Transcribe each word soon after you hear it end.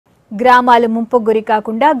గ్రామాలు ముంపుకు గురి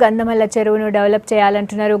కాకుండా గంధమల్ల చెరువును డెవలప్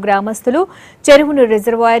చేయాలంటున్నారు గ్రామస్తులు. చెరువును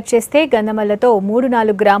రిజర్వాయర్ చేస్తే గంధమల్లతో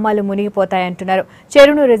 3-4 గ్రామాలు మునిగిపోతాయంటున్నారు.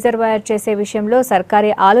 చెరువును రిజర్వాయర్ చేసే విషయంలో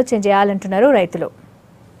సర్కారే ఆలోచన చేయాలంటున్నారు రైతులు.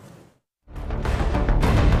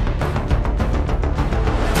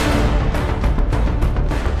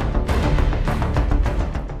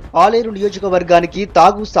 ఆలేరు నియోజకవర్గానికి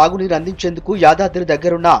సాగునీరు అందించేందుకు యాదాద్రి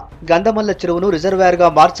దగ్గరున్న గంధమల్ల చెరువును రిజర్వాయర్ గా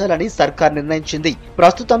మార్చాలని సర్కార్ నిర్ణయించింది.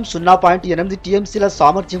 ప్రస్తుతం 0.8 టీఎంసీల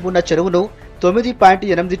సామర్థ్యం ఉన్న చెరువును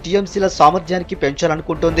 9.8 టీఎంసీల సామర్థ్యానికి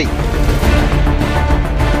పెంచాలనుకుంటోంది.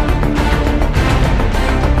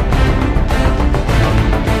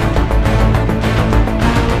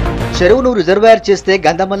 చెరువును రిజర్వాయర్ చేస్తే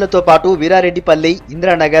గంధమల్లతో పాటు వీరారెడ్డిపల్లి,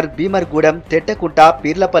 ఇంద్రానగర్, భీమర్గూడెం, తెట్టకుంట,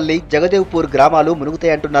 పీర్లపల్లి, జగదేవ్పూర్ గ్రామాలు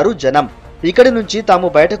మునుగుతాయంటున్నారు జనం. ఇక్కడి నుంచి తాము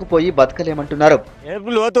బయటకు పోయి బతకలేమంటున్నారు.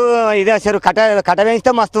 లోతు ఇదే చెరువు కట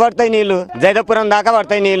వేస్తే మస్తు పడతాయి నీళ్లు, జైదపురం దాకా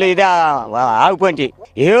పడతాయి నీళ్లు. ఇదే ఆగిపోయి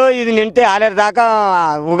ఇది నింటే ఆలేరు దాకా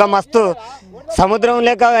ఉగ మస్తు సముద్రం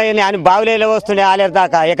లేక బావులే వస్తుండే ఆలేరు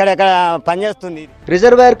దాకా ఎక్కడెక్కడ పనిచేస్తుంది.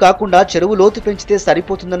 రిజర్వాయర్ కాకుండా చెరువు లోతు పెంచితే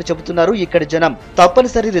సరిపోతుందని చెబుతున్నారు ఇక్కడి జనం.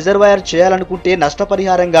 తప్పనిసరి రిజర్వాయర్ చేయాలనుకుంటే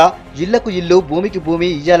నష్టపరిహారంగా ఇళ్లకు ఇల్లు, భూమికి భూమి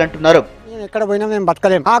ఇయ్యాలంటున్నారు. ఎక్కడ పోయినా మేము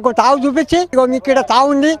బతకలేము. మాకు తావు చూపించి మీకు ఇక్కడ తావు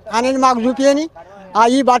ఉంది అనేది మాకు చూపించని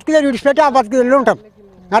ఈ బతుకులే విడిచిపెట్టి ఆ బతుకులు ఉంటాం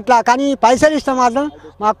అట్లా. కానీ పైసలు ఇస్తాం మాత్రం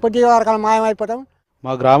మాకు కొద్దిగా వరకు మాయమైపోతాం.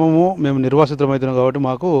 మా గ్రామము మేము నిర్వాసితమవుతున్నాం కాబట్టి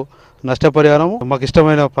మాకు నష్టపరిహారం మాకు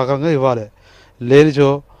ఇష్టమైన ప్రకారంగా ఇవ్వాలి. లేనిచో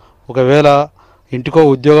ఒకవేళ ఇంటికో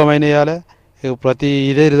ఉద్యోగం అయినా ఇవ్వాలి, ప్రతి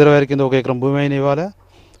ఇదే రిజర్వాయర్ కింద 1 ఎకరం భూమి అయినా ఇవ్వాలి.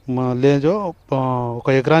 లేనిచో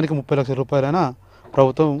 1 ఎకరానికి 30 లక్షల రూపాయలైనా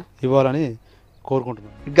ప్రభుత్వం ఇవ్వాలని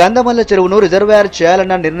కోరుకుంటున్నాం. గంధమల్ల చెరువును రిజర్వాయర్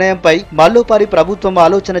చేయాలన్న నిర్ణయంపై మల్లుపారి ప్రభుత్వం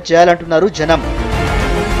ఆలోచన చేయాలంటున్నారు జనం.